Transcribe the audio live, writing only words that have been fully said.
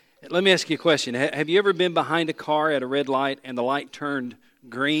Let me ask you a question. Have you ever been behind a car at a red light and the light turned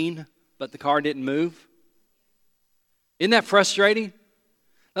green, but the car didn't move? Isn't that frustrating?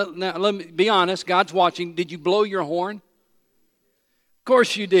 Now, let me be honest. God's watching. Did you blow your horn? Of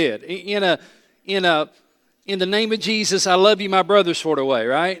course you did. In the name of Jesus, I love you, my brother sort of way,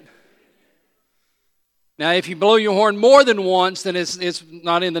 right? Now, if you blow your horn more than once, then it's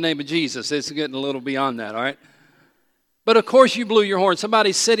not in the name of Jesus. It's getting a little beyond that, all right? But of course you blew your horn.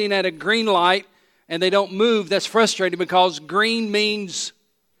 Somebody's sitting at a green light and they don't move. That's frustrating because green means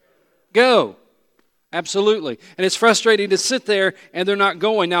go. Absolutely. And it's frustrating to sit there and they're not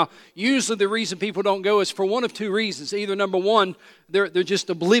going. Now, usually the reason people don't go is for one of two reasons. Either number one, they're just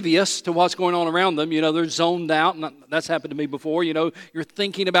oblivious to what's going on around them. You know, they're zoned out. And that's happened to me before. You know, you're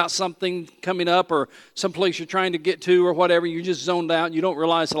thinking about something coming up or someplace you're trying to get to or whatever. You're just zoned out and you don't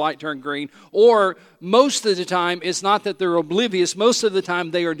realize the light turned green. Or most of the time, it's not that they're oblivious. Most of the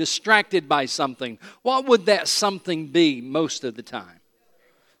time, they are distracted by something. What would that something be most of the time?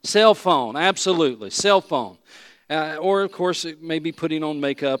 Cell phone, absolutely, cell phone. Or, of course, it may be putting on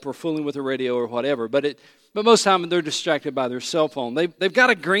makeup or fooling with the radio or whatever. But most of the time, they're distracted by their cell phone. They've got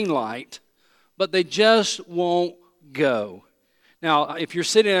a green light, but they just won't go. Now, if you're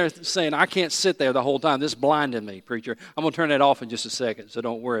sitting there saying, I can't sit there the whole time, this is blinding me, preacher, I'm going to turn that off in just a second, so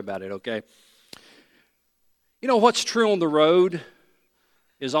don't worry about it, okay? You know, what's true on the road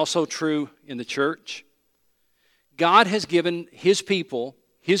is also true in the church. God has given His people,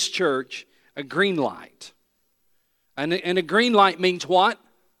 His church, a green light. And a green light means what?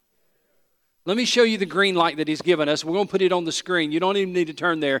 Let me show you the green light that He's given us. We're going to put it on the screen. You don't even need to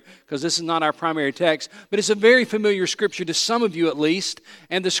turn there because this is not our primary text. But it's a very familiar scripture to some of you at least.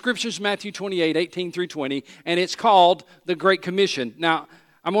 And the scripture is Matthew 28, 18 through 20. And it's called the Great Commission. Now,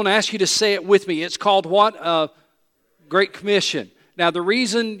 I'm going to ask you to say it with me. It's called what? Great Commission. Now, the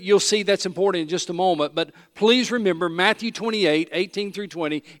reason you'll see that's important in just a moment, but please remember Matthew 28, 18 through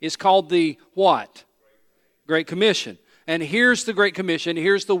 20 is called the what? Great Commission. And here's the Great Commission.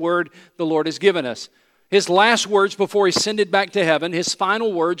 Here's the word the Lord has given us. His last words before He ascended back to heaven, His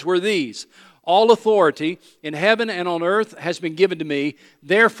final words were these: all authority in heaven and on earth has been given to me,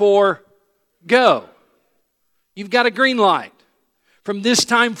 therefore go. You've got a green light. From this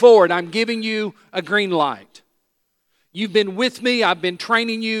time forward, I'm giving you a green light. You've been with me, I've been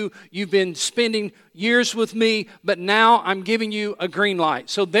training you, you've been spending years with me, but now I'm giving you a green light.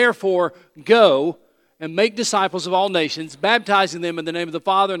 So therefore, go and make disciples of all nations, baptizing them in the name of the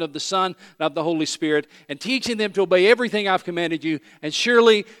Father and of the Son and of the Holy Spirit, and teaching them to obey everything I've commanded you. And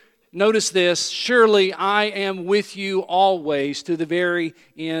surely, notice this, surely I am with you always to the very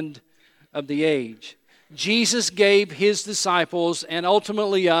end of the age. Jesus gave His disciples and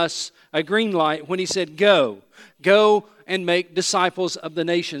ultimately us a green light when He said, go and make disciples of the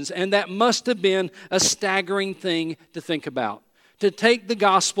nations. And that must have been a staggering thing to think about. To take the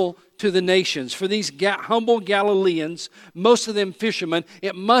gospel to the nations. For these humble Galileans, most of them fishermen,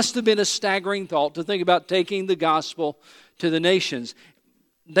 it must have been a staggering thought to think about taking the gospel to the nations.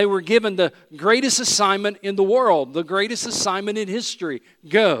 They were given the greatest assignment in the world, the greatest assignment in history.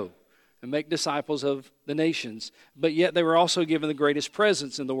 Go and make disciples of the nations. But yet they were also given the greatest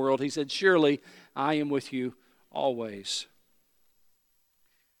presence in the world. He said, surely I am with you always.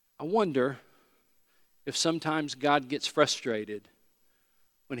 I wonder if sometimes God gets frustrated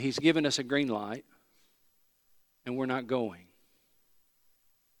when He's given us a green light and we're not going.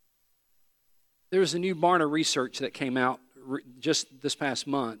 There was a new Barna research that came out just this past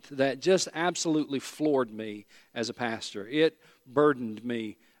month that just absolutely floored me as a pastor. It burdened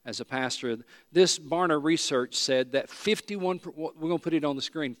me as a pastor. This Barna research said that 51%, we're going to put it on the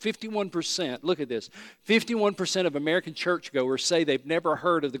screen, 51%, look at this, 51% of American churchgoers say they've never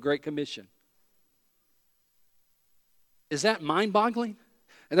heard of the Great Commission. Is that mind-boggling?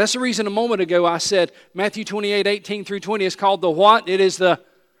 And that's the reason a moment ago I said Matthew 28, 18 through 20 is called the what? It is the,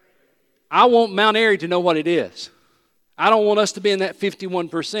 I want Mount Airy to know what it is. I don't want us to be in that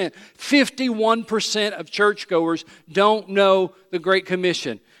 51%. 51% of churchgoers don't know the Great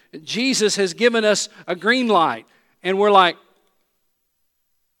Commission. Jesus has given us a green light, and we're like,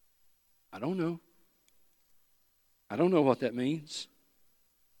 I don't know. I don't know what that means.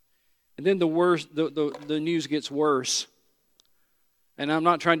 And then the news gets worse. And I'm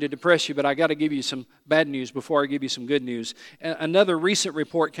not trying to depress you, but I got to give you some bad news before I give you some good news. Another recent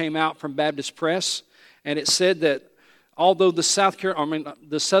report came out from Baptist Press, and it said that although the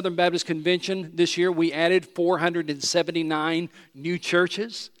Southern Baptist Convention this year, we added 479 new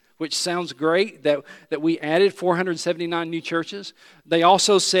churches, which sounds great that we added 479 new churches. They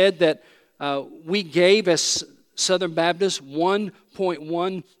also said that we gave as Southern Baptist,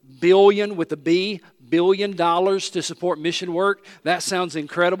 $1.1 billion with a B, $billion to support mission work. That sounds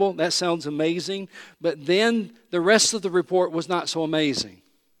incredible. That sounds amazing. But then the rest of the report was not so amazing.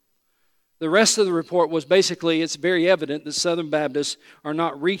 The rest of the report was basically, it's very evident that Southern Baptists are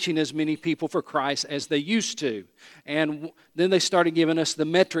not reaching as many people for Christ as they used to. And then they started giving us the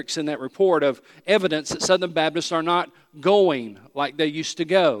metrics in that report of evidence that Southern Baptists are not going like they used to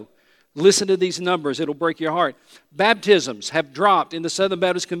go. Listen to these numbers. It'll break your heart. Baptisms have dropped in the Southern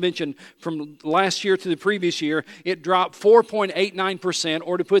Baptist Convention from last year to the previous year. It dropped 4.89%,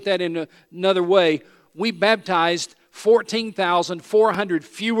 or to put that in another way, we baptized 14,400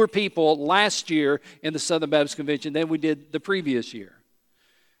 fewer people last year in the Southern Baptist Convention than we did the previous year.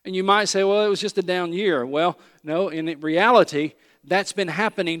 And you might say, well, it was just a down year. Well, no, in reality, that's been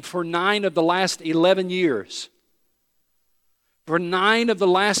happening for 9 of the last 11 years. For 9 of the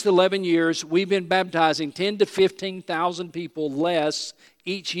last 11 years, we've been baptizing 10,000 to 15,000 people less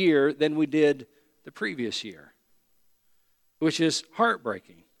each year than we did the previous year, which is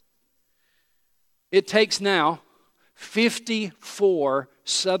heartbreaking. It takes now 54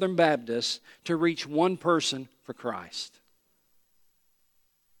 Southern Baptists to reach one person for Christ.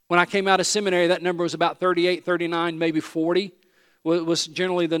 When I came out of seminary, that number was about 38, 39, maybe 40. Was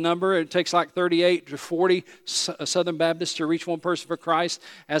generally the number. It takes like 38 to 40 Southern Baptists to reach one person for Christ.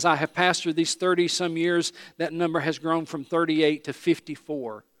 As I have pastored these 30-some years, that number has grown from 38 to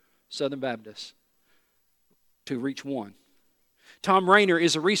 54 Southern Baptists to reach one. Tom Rainer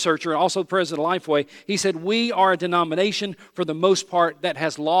is a researcher and also president of Lifeway. He said, we are a denomination, for the most part, that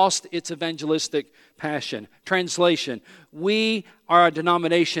has lost its evangelistic passion. Translation, we are a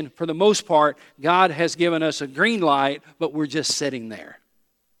denomination, for the most part, God has given us a green light, but we're just sitting there.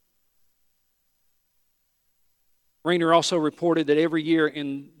 Rainer also reported that every year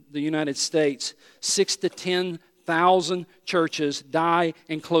in the United States, 6,000 to 10,000 churches die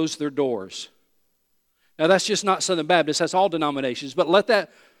and close their doors. Now, that's just not Southern Baptist, that's all denominations, but let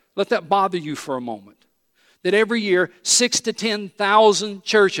that bother you for a moment. That every year, 6,000 to 10,000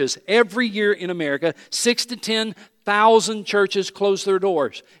 churches, every year in America, 6,000 to 10,000 churches close their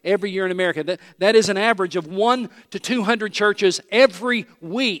doors every year in America. That is an average of 100 to 200 churches every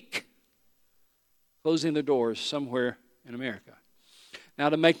week closing their doors somewhere in America. Now,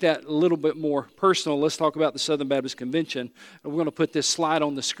 to make that a little bit more personal, let's talk about the Southern Baptist Convention. We're going to put this slide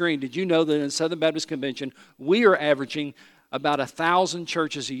on the screen. Did you know that in the Southern Baptist Convention, we are averaging about 1,000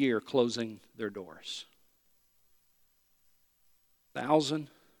 churches a year closing their doors? 1,000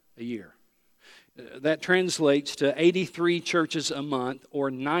 a year. That translates to 83 churches a month, or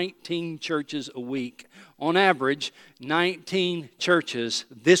 19 churches a week. On average, 19 churches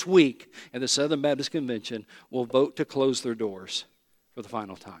this week at the Southern Baptist Convention will vote to close their doors for the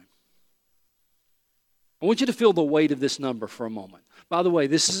final time. I want you to feel the weight of this number for a moment. By the way,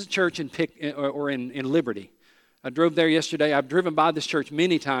 this is a church in Liberty. I drove there yesterday. I've driven by this church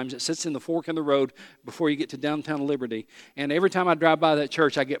many times. It sits in the fork in the road before you get to downtown Liberty. And every time I drive by that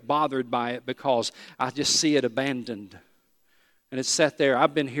church, I get bothered by it because I just see it abandoned. And it's sat there.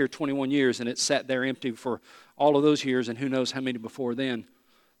 I've been here 21 years, and it's sat there empty for all of those years, and who knows how many before then.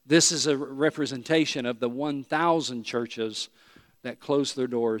 This is a representation of the 1,000 churches that close their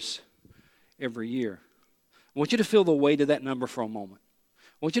doors every year. I want you to feel the weight of that number for a moment.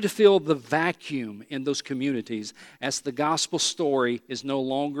 I want you to feel the vacuum in those communities as the gospel story is no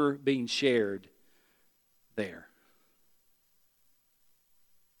longer being shared there.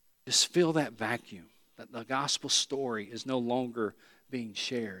 Just feel that vacuum, that the gospel story is no longer being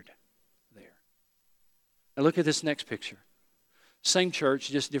shared there. Now look at this next picture. Same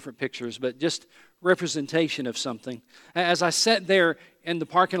church, just different pictures, but just representation of something. As I sat there in the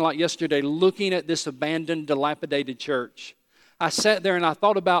parking lot yesterday looking at this abandoned, dilapidated church, I sat there and I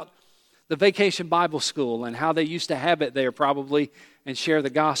thought about the Vacation Bible School and how they used to have it there probably and share the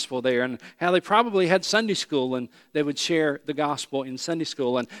gospel there, and how they probably had Sunday school and they would share the gospel in Sunday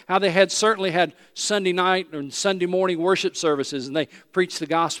school, and how they certainly had Sunday night and Sunday morning worship services and they preached the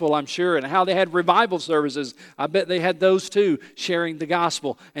gospel, I'm sure, and how they had revival services. I bet they had those too, sharing the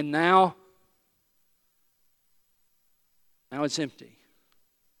gospel. And now it's empty.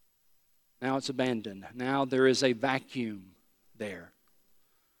 Now it's abandoned. Now there is a vacuum there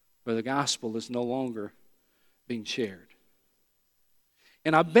where the gospel is no longer being shared.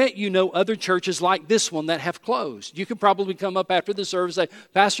 And I bet you know other churches like this one that have closed. You could probably come up after the service and say,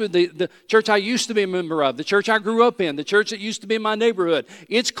 Pastor, the church I used to be a member of, the church I grew up in, the church that used to be in my neighborhood,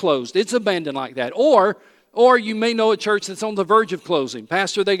 it's closed, it's abandoned like that. Or Or you may know a church that's on the verge of closing.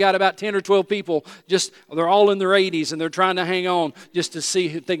 Pastor, they got about 10 or 12 people, they're all in their 80s, and they're trying to hang on just to see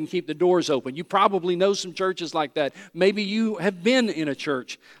if they can keep the doors open. You probably know some churches like that. Maybe you have been in a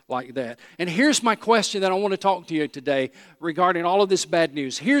church like that. And here's my question that I want to talk to you today regarding all of this bad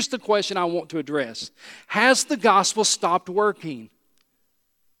news. Here's the question I want to address. Has the gospel stopped working?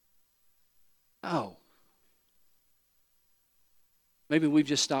 No. Maybe we've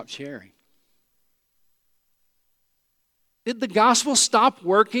just stopped sharing. Did the gospel stop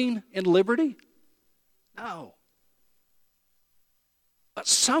working in Liberty? No. But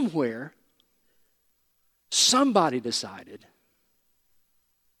somewhere, somebody decided,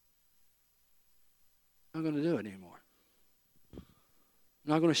 I'm not going to do it anymore. I'm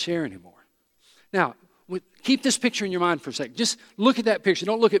not going to share anymore. Now, keep this picture in your mind for a second. Just look at that picture.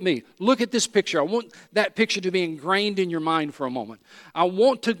 Don't look at me. Look at this picture. I want that picture to be ingrained in your mind for a moment. I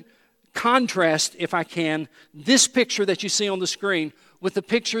want to contrast, if I can, this picture that you see on the screen with the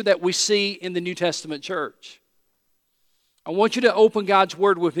picture that we see in the New Testament church. I want you to open God's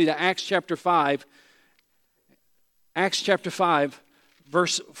Word with me to Acts chapter 5. Acts chapter 5,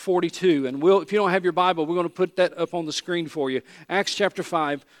 verse 42. And if you don't have your Bible, we're going to put that up on the screen for you. Acts chapter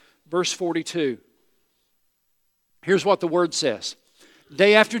 5, verse 42. Here's what the Word says.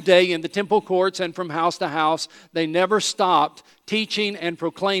 Day after day in the temple courts and from house to house, they never stopped teaching and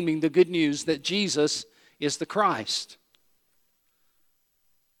proclaiming the good news that Jesus is the Christ.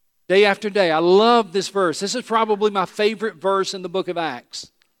 Day after day. I love this verse. This is probably my favorite verse in the book of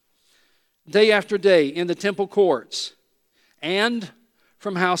Acts. Day after day in the temple courts and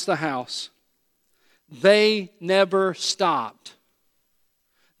from house to house. They never stopped.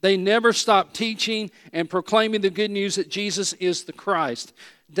 They never stopped teaching and proclaiming the good news that Jesus is the Christ.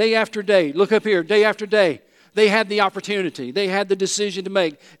 Day after day, look up here, day after day, they had the opportunity. They had the decision to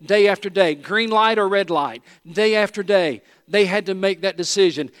make day after day, green light or red light. Day after day, they had to make that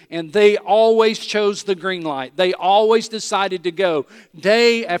decision, and they always chose the green light. They always decided to go.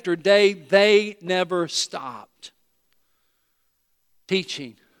 Day after day, they never stopped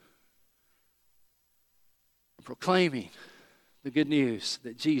teaching, proclaiming the good news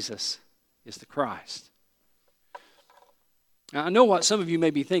that Jesus is the Christ. Now, I know what some of you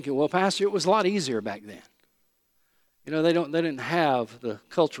may be thinking. Well, Pastor, it was a lot easier back then. You know, they didn't have the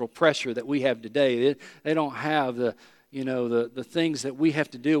cultural pressure that we have today. They don't have the things that we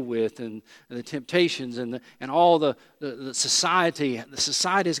have to deal with, and the temptations and all the society. The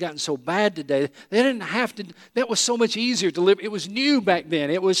society has gotten so bad today. They didn't have to. That was so much easier to live. It was new back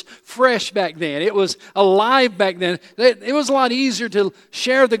then. It was fresh back then. It was alive back then. It was a lot easier to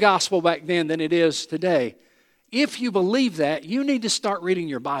share the gospel back then than it is today. If you believe that, you need to start reading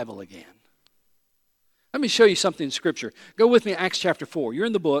your Bible again. Let me show you something in Scripture. Go with me to Acts chapter 4. You're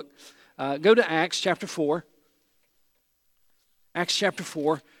in the book. Go to Acts chapter 4. Acts chapter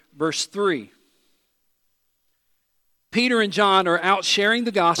 4, verse 3. Peter and John are out sharing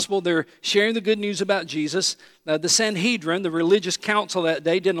the gospel. They're sharing the good news about Jesus. The Sanhedrin, the religious council that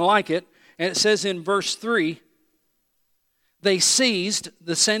day, didn't like it. And it says in verse 3, the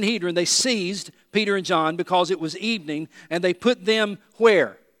Sanhedrin seized Peter and John because it was evening, and they put them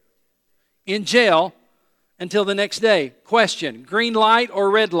where? In jail until the next day. Question, green light or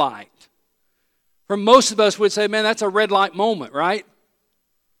red light? For most of us would say, man, that's a red light moment, right?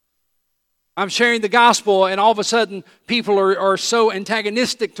 I'm sharing the gospel, and all of a sudden people are so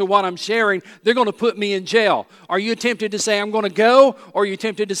antagonistic to what I'm sharing, they're going to put me in jail. Are you tempted to say, I'm going to go, or are you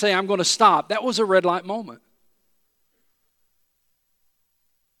tempted to say, I'm going to stop? That was a red light moment.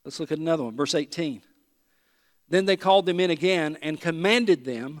 Let's look at another one, verse 18. Then they called them in again and commanded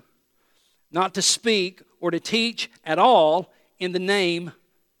them not to speak or to teach at all in the name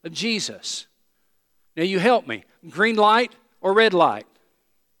of Jesus. Now you help me. Green light or red light?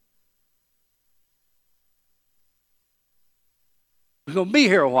 We're going to be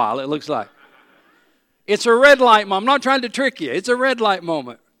here a while, it looks like. It's a red light moment. I'm not trying to trick you. It's a red light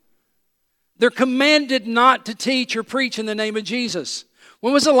moment. They're commanded not to teach or preach in the name of Jesus.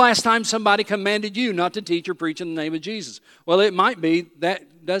 When was the last time somebody commanded you not to teach or preach in the name of Jesus? Well, it might be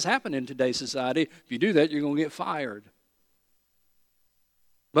that does happen in today's society. If you do that, you're going to get fired.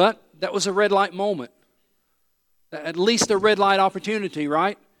 But that was a red light moment. At least a red light opportunity,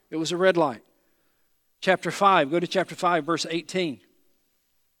 right? It was a red light. Chapter 5. Go to chapter 5, verse 18.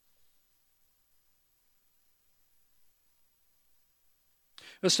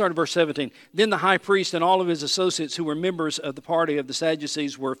 Let's start at verse 17. Then the high priest and all of his associates who were members of the party of the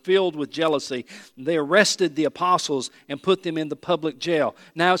Sadducees were filled with jealousy. They arrested the apostles and put them in the public jail.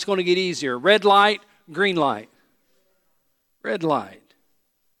 Now it's going to get easier. Red light, green light. Red light.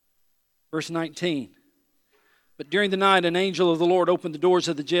 Verse 19. But during the night, an angel of the Lord opened the doors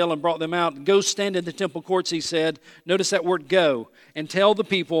of the jail and brought them out. Go stand in the temple courts, he said. Notice that word go. And tell the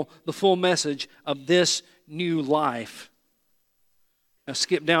people the full message of this new life. Now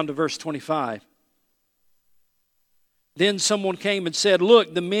skip down to verse 25. Then someone came and said,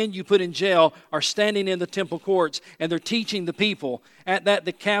 look, the men you put in jail are standing in the temple courts, and they're teaching the people. At that,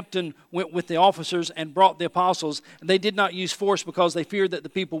 the captain went with the officers and brought the apostles, and they did not use force because they feared that the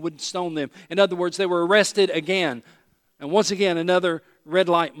people would stone them. In other words, they were arrested again. And once again, another red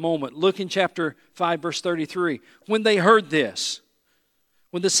light moment. Look in chapter 5, verse 33. When they heard this,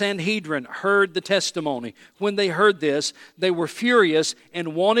 when the Sanhedrin heard the testimony, when they heard this, they were furious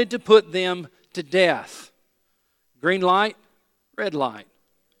and wanted to put them to death. Green light, red light,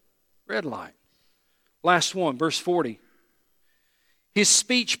 red light. Last one, verse 40. His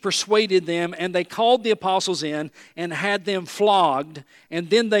speech persuaded them, and they called the apostles in and had them flogged, and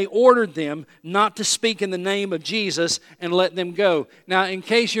then they ordered them not to speak in the name of Jesus and let them go. Now, in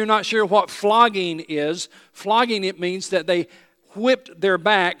case you're not sure what flogging is, flogging, it means that they whipped their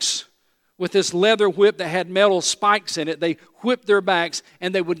backs with this leather whip that had metal spikes in it. They whipped their backs,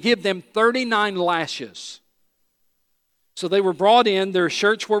 and they would give them 39 lashes. So they were brought in, their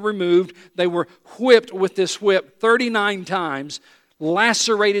shirts were removed, they were whipped with this whip 39 times,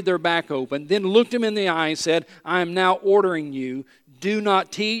 lacerated their back open, then looked him in the eye and said, I am now ordering you, do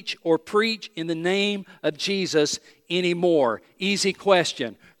not teach or preach in the name of Jesus anymore. Easy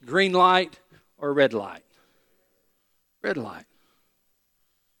question, green light or red light? Red light.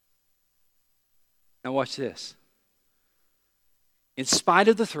 Now watch this. In spite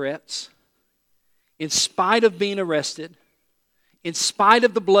of the threats, in spite of being arrested, in spite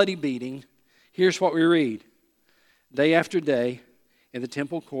of the bloody beating, here's what we read. Day after day, in the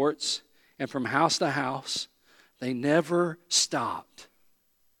temple courts and from house to house, they never stopped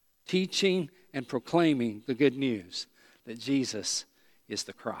teaching and proclaiming the good news that Jesus is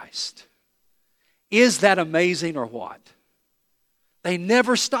the Christ. Is that amazing or what? They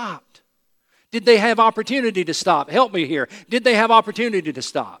never stopped. Did they have opportunity to stop? Help me here. Did they have opportunity to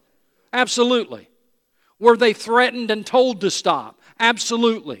stop? Absolutely. Were they threatened and told to stop?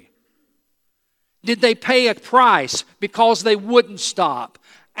 Absolutely. Did they pay a price because they wouldn't stop?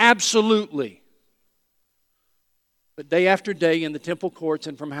 Absolutely. But day after day in the temple courts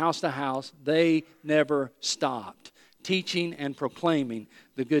and from house to house, they never stopped teaching and proclaiming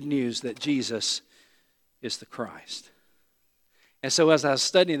the good news that Jesus is the Christ. And so as I was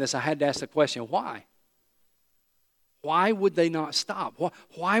studying this, I had to ask the question, why? Why would they not stop?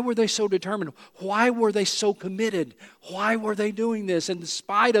 Why were they so determined? Why were they so committed? Why were they doing this in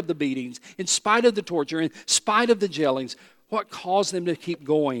spite of the beatings, in spite of the torture, in spite of the jailings? What caused them to keep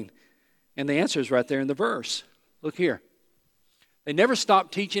going? And the answer is right there in the verse. Look here. They never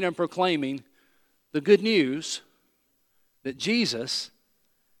stopped teaching and proclaiming the good news that Jesus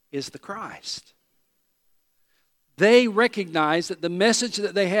is the Christ. They recognized that the message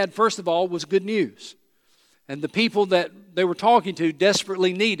that they had, first of all, was good news. And the people that they were talking to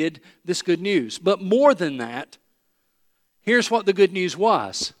desperately needed this good news. But more than that, here's what the good news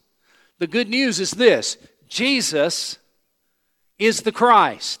was. The good news is this: Jesus is the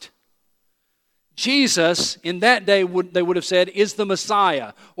Christ. Jesus, in that day, they would have said, is the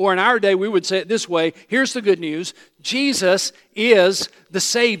Messiah. Or in our day, we would say it this way: here's the good news. Jesus is the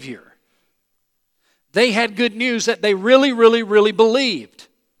Savior. They had good news that they really, really, really believed.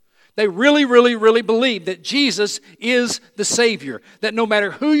 They really, really, really believe that Jesus is the Savior. That no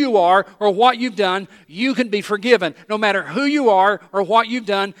matter who you are or what you've done, you can be forgiven. No matter who you are or what you've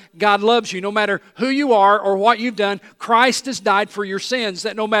done, God loves you. No matter who you are or what you've done, Christ has died for your sins.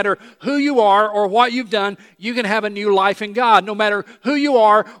 That no matter who you are or what you've done, you can have a new life in God. No matter who you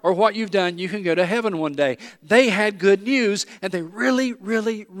are or what you've done, you can go to heaven one day. They had good news, and they really,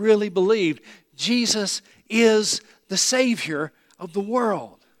 really, really believed Jesus is the Savior of the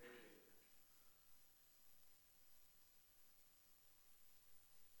world.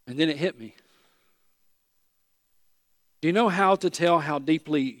 And then it hit me. Do you know how to tell how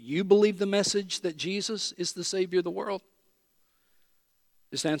deeply you believe the message that Jesus is the Savior of the world?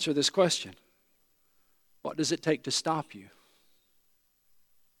 Just answer this question. What does it take to stop you?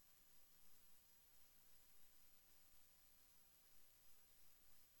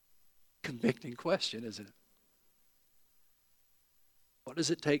 Convicting question, isn't it? What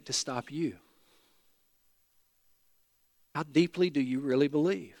does it take to stop you? How deeply do you really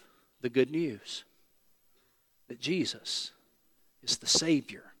believe the good news that Jesus is the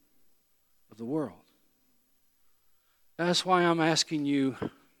Savior of the world? That's why I'm asking you,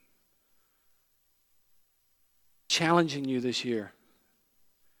 challenging you this year,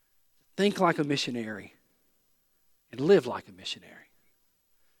 think like a missionary. and live like a missionary.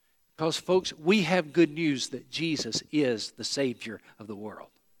 Because, folks, we have good news that Jesus is the Savior of the world.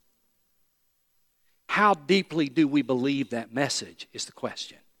 How deeply do we believe that message is the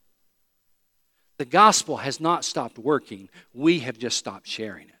question. The gospel has not stopped working. We have just stopped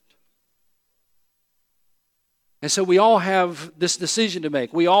sharing it. And so we all have this decision to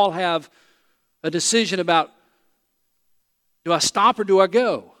make. We all have a decision about, do I stop or do I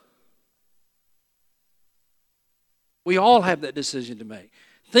go? We all have that decision to make.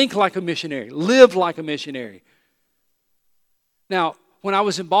 Think like a missionary. Live like a missionary. Now, when I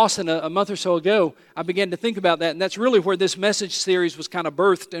was in Boston a month or so ago, I began to think about that, and that's really where this message series was kind of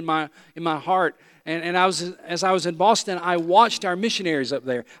birthed in my heart. And as I was in Boston, I watched our missionaries up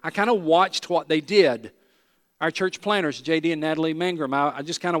there. I kind of watched what they did. Our church planners, J.D. and Natalie Mangrum, I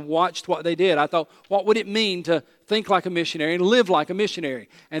just kind of watched what they did. I thought, what would it mean to think like a missionary and live like a missionary?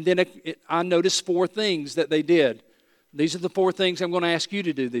 And then I noticed 4 things that they did. These are the 4 things I'm going to ask you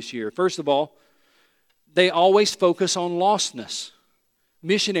to do this year. First of all, they always focus on lostness.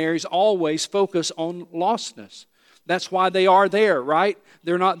 Missionaries always focus on lostness. That's why they are there, right?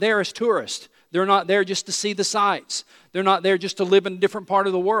 They're not there as tourists. They're not there just to see the sights. They're not there just to live in a different part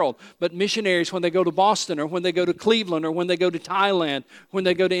of the world. But missionaries, when they go to Boston or when they go to Cleveland or when they go to Thailand, when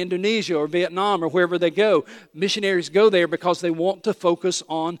they go to Indonesia or Vietnam or wherever they go, missionaries go there because they want to focus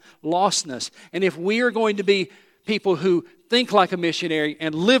on lostness. And if we are going to be people who think like a missionary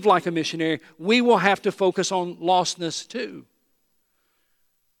and live like a missionary, we will have to focus on lostness too.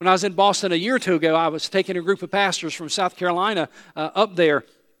 When I was in Boston a year or two ago, I was taking a group of pastors from South Carolina up there.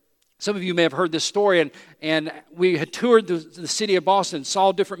 Some of you may have heard this story, and we had toured the city of Boston,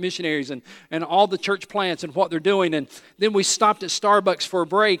 saw different missionaries and all the church plants and what they're doing. And then we stopped at Starbucks for a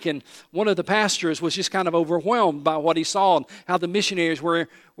break, and one of the pastors was just kind of overwhelmed by what he saw and how the missionaries were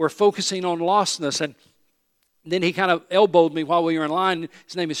focusing on lostness. And then he kind of elbowed me while we were in line.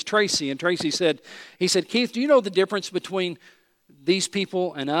 His name is Tracy, and Tracy said, Keith, do you know the difference between these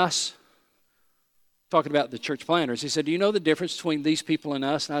people and us? Talking about the church planners. He said, do you know the difference between these people and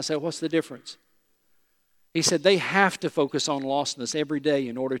us? And I said, what's the difference? He said, they have to focus on lostness every day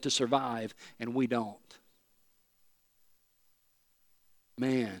in order to survive, and we don't.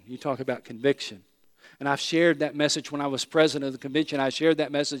 Man, you talk about conviction. And I've shared that message when I was president of the convention. I shared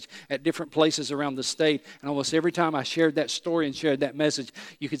that message at different places around the state. And almost every time I shared that story and shared that message,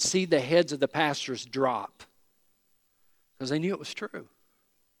 you could see the heads of the pastors drop. Because they knew it was true.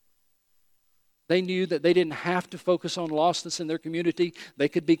 They knew that they didn't have to focus on lostness in their community. They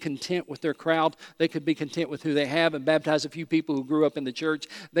could be content with their crowd. They could be content with who they have and baptize a few people who grew up in the church.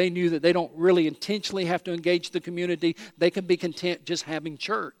 They knew that they don't really intentionally have to engage the community. They can be content just having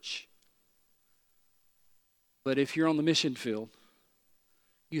church. But if you're on the mission field,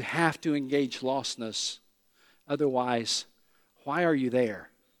 you have to engage lostness. Otherwise, why are you there?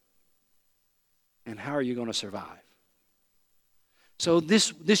 And how are you going to survive? So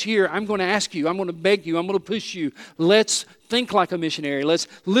this year, I'm going to ask you, I'm going to beg you, I'm going to push you. Let's think like a missionary. Let's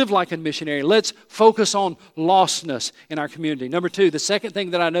live like a missionary. Let's focus on lostness in our community. Number 2, the second thing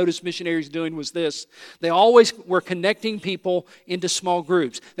that I noticed missionaries doing was this. They always were connecting people into small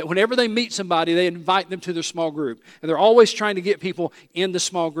groups. That whenever they meet somebody, they invite them to their small group. And they're always trying to get people in the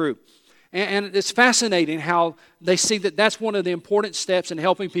small group. And it's fascinating how they see that that's one of the important steps in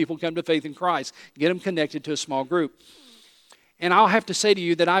helping people come to faith in Christ. Get them connected to a small group. And I'll have to say to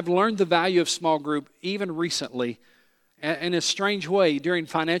you that I've learned the value of small group even recently in a strange way during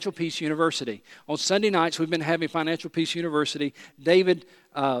Financial Peace University. On Sunday nights, we've been having Financial Peace University. Dave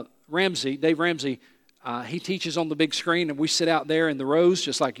Ramsey, he teaches on the big screen, and we sit out there in the rows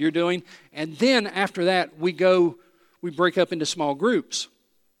just like you're doing. And then after that, we break up into small groups.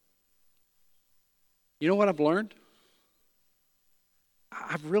 You know what I've learned?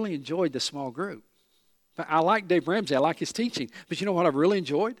 I've really enjoyed the small group. I like Dave Ramsey. I like his teaching. But you know what I've really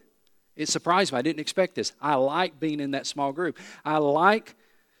enjoyed? It surprised me. I didn't expect this. I like being in that small group.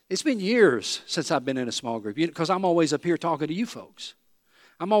 It's been years since I've been in a small group because I'm always up here talking to you folks.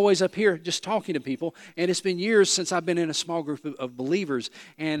 I'm always up here just talking to people, and it's been years since I've been in a small group of believers,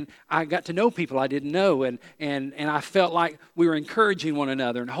 and I got to know people I didn't know, and I felt like we were encouraging one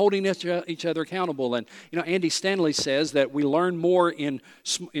another and holding each other accountable. And you know, Andy Stanley says that we learn more in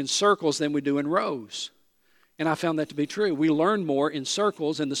circles than we do in rows. And I found that to be true. We learn more in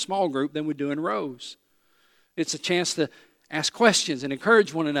circles in the small group than we do in rows. It's a chance to ask questions and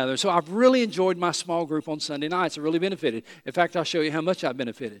encourage one another. So I've really enjoyed my small group on Sunday nights. I really benefited. In fact, I'll show you how much I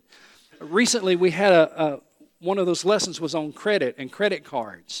benefited. Recently, we had one of those lessons was on credit and credit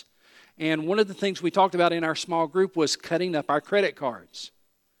cards. And one of the things we talked about in our small group was cutting up our credit cards.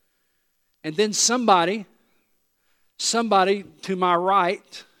 And then somebody somebody to my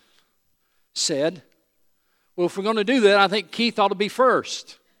right said, well, if we're going to do that, I think Keith ought to be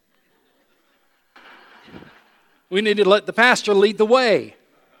first. We need to let the pastor lead the way.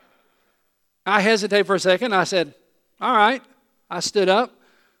 I hesitated for a second. I said, all right. I stood up,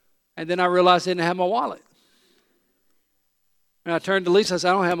 and then I realized I didn't have my wallet. And I turned to Lisa. I said,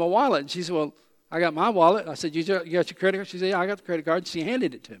 I don't have my wallet. And she said, well, I got my wallet. I said, you got your credit card? She said, yeah, I got the credit card. She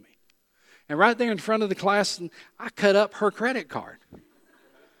handed it to me. And right there in front of the class, I cut up her credit card.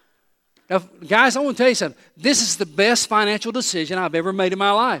 Now, guys, I want to tell you something. This is the best financial decision I've ever made in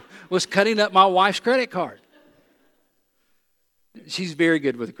my life, was cutting up my wife's credit card. She's very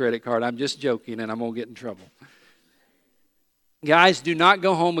good with a credit card. I'm just joking, and I'm going to get in trouble. Guys, do not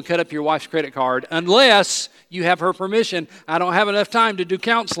go home and cut up your wife's credit card unless you have her permission. I don't have enough time to do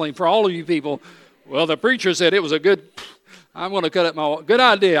counseling for all of you people. Well, the preacher said it was a good, I'm going to cut up my, good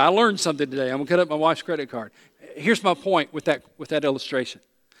idea. I learned something today. I'm going to cut up my wife's credit card. Here's my point with that illustration.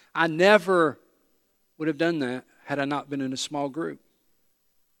 I never would have done that had I not been in a small group.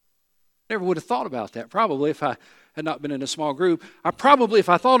 Never would have thought about that, probably, if I had not been in a small group. If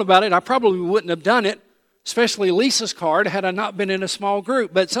I thought about it, I probably wouldn't have done it, especially Lisa's card, had I not been in a small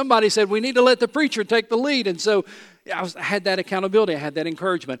group. But somebody said, we need to let the preacher take the lead. And so I had that accountability. I had that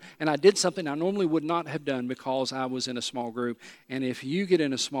encouragement. And I did something I normally would not have done because I was in a small group. And if you get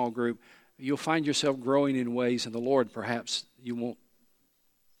in a small group, you'll find yourself growing in ways in the Lord perhaps you won't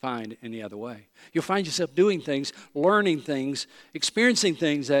find any other way. You'll find yourself doing things, learning things, experiencing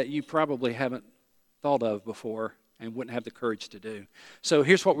things that you probably haven't thought of before and wouldn't have the courage to do. So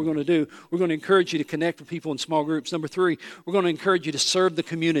here's what we're going to do. We're going to encourage you to connect with people in small groups. Number 3, we're going to encourage you to serve the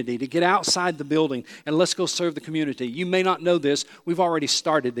community, to get outside the building, and let's go serve the community. You may not know this. We've already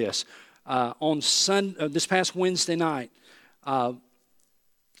started this. This past Wednesday night,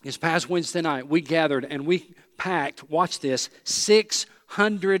 we gathered and we packed, watch this,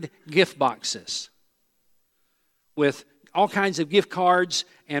 600 gift boxes with all kinds of gift cards,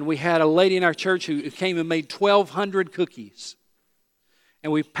 and we had a lady in our church who came and made 1,200 cookies.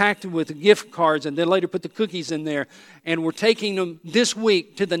 And we packed them with the gift cards and then later put the cookies in there. And we're taking them this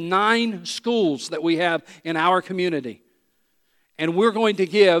week to the 9 schools that we have in our community. And we're going to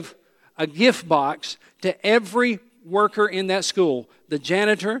give a gift box to every worker in that school. The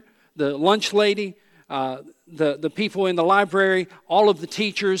janitor, the lunch lady, the people in the library, all of the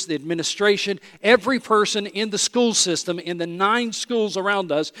teachers, the administration, every person in the school system in the 9 schools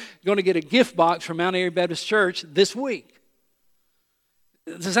around us going to get a gift box from Mount Airy Baptist Church this week.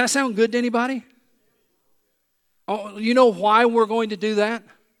 Does that sound good to anybody? Oh, you know why we're going to do that?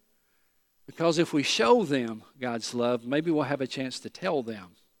 Because if we show them God's love, maybe we'll have a chance to tell them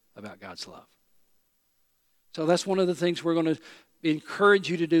about God's love. So that's one of the things we're going to encourage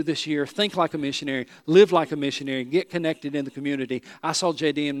you to do this year. Think like a missionary, live like a missionary, get connected in the community. I saw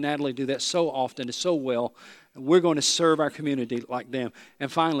JD and Natalie do that so often and so well. We're going to serve our community like them.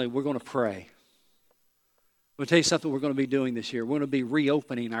 And finally, we're going to pray. I'm going to tell you something we're going to be doing this year. We're going to be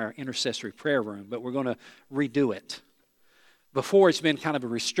reopening our intercessory prayer room, but we're going to redo it. Before, it's been kind of a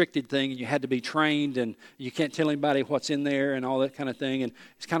restricted thing, and you had to be trained, and you can't tell anybody what's in there and all that kind of thing. And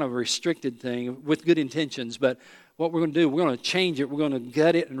it's kind of a restricted thing with good intentions. But what we're going to do, we're going to change it. We're going to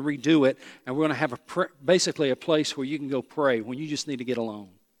gut it and redo it, and we're going to have basically a place where you can go pray when you just need to get alone.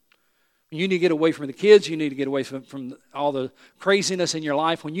 When you need to get away from the kids, you need to get away from all the craziness in your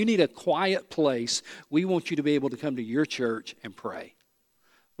life. When you need a quiet place, we want you to be able to come to your church and pray.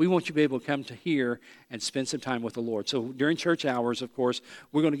 We want you to be able to come to here and spend some time with the Lord. So during church hours, of course,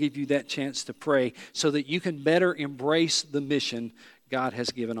 we're going to give you that chance to pray so that you can better embrace the mission God has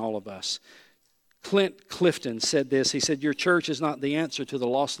given all of us. Clint Clifton said this. He said, your church is not the answer to the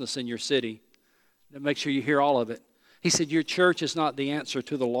lostness in your city. Now make sure you hear all of it. He said, your church is not the answer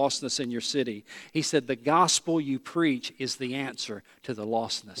to the lostness in your city. He said, the gospel you preach is the answer to the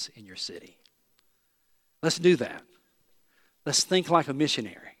lostness in your city. Let's do that. Let's think like a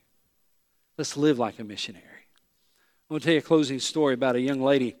missionary. Let's live like a missionary. I'm going to tell you a closing story about a young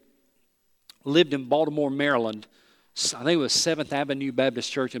lady who lived in Baltimore, Maryland. I think it was 7th Avenue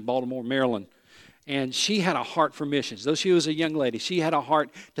Baptist Church in Baltimore, Maryland. And she had a heart for missions. Though she was a young lady, she had a heart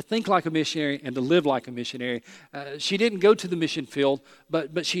to think like a missionary and to live like a missionary. She didn't go to the mission field,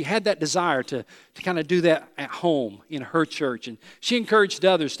 but she had that desire to kind of do that at home in her church. And she encouraged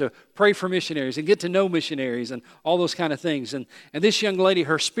others to pray for missionaries and get to know missionaries and all those kind of things. And this young lady,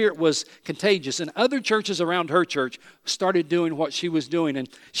 her spirit was contagious. And other churches around her church started doing what she was doing. And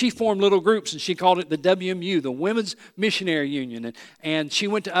she formed little groups, and she called it the WMU, the Women's Missionary Union. And she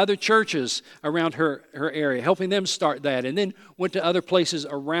went to other churches around her area, helping them start that. And then went to other places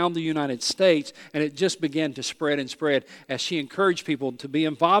around the United States. And it just began to spread and spread as she encouraged people to be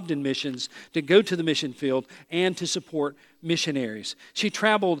involved in missions, to go to the mission field, and to support missionaries. She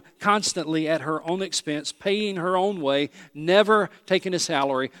traveled constantly at her own expense, paying her own way, never taking a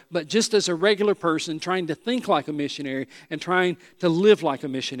salary, but just as a regular person trying to think like a missionary and trying to live like a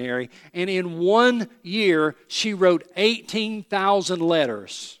missionary. And in 1 year, she wrote 18,000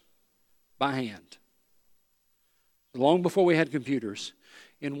 letters by hand. Long before we had computers.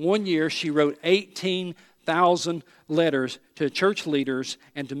 In 1 year, she wrote 18,000 letters to church leaders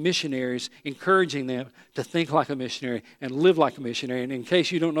and to missionaries, encouraging them to think like a missionary and live like a missionary. And in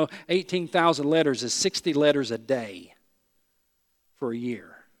case you don't know, 18,000 letters is 60 letters a day for a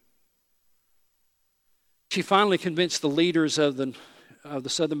year. She finally convinced the leaders of the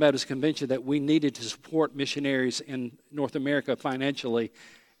Southern Baptist Convention that we needed to support missionaries in North America financially.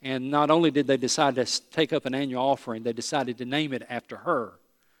 And not only did they decide to take up an annual offering, they decided to name it after her,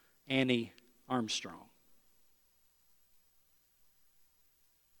 Annie Armstrong.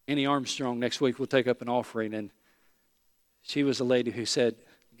 Annie Armstrong next week will take up an offering, and she was a lady who said,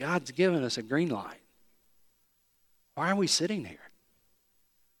 God's given us a green light. Why are we sitting here?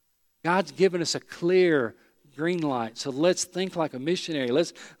 God's given us a clear green light, so let's think like a missionary.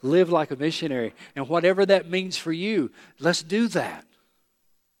 Let's live like a missionary. And whatever that means for you, let's do that.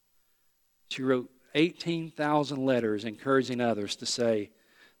 She wrote 18,000 letters encouraging others to say,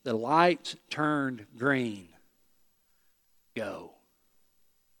 the light turned green. Go.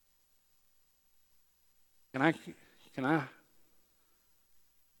 Can I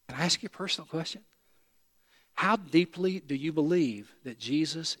ask you a personal question? How deeply do you believe that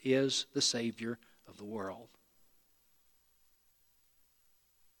Jesus is the Savior of the world?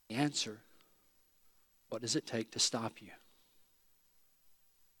 The answer, what does it take to stop you?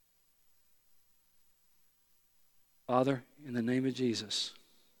 Father, in the name of Jesus,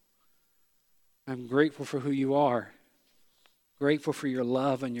 I'm grateful for who you are, grateful for your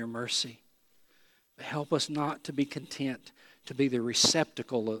love and your mercy. But help us not to be content to be the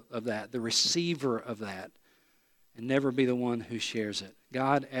receptacle of that, the receiver of that, and never be the one who shares it.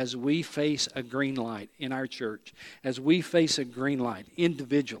 God, as we face a green light in our church, as we face a green light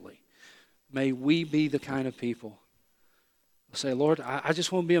individually, may we be the kind of people who say, Lord, I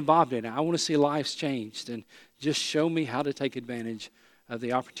just want to be involved in it. I want to see lives changed, and just show me how to take advantage of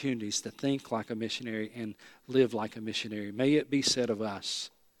the opportunities to think like a missionary and live like a missionary. May it be said of us,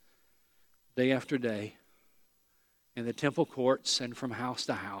 day after day, in the temple courts and from house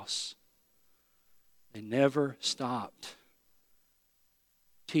to house, they never stopped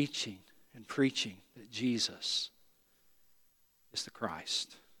teaching and preaching that Jesus is the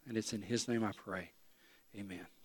Christ. And it's in His name I pray. Amen.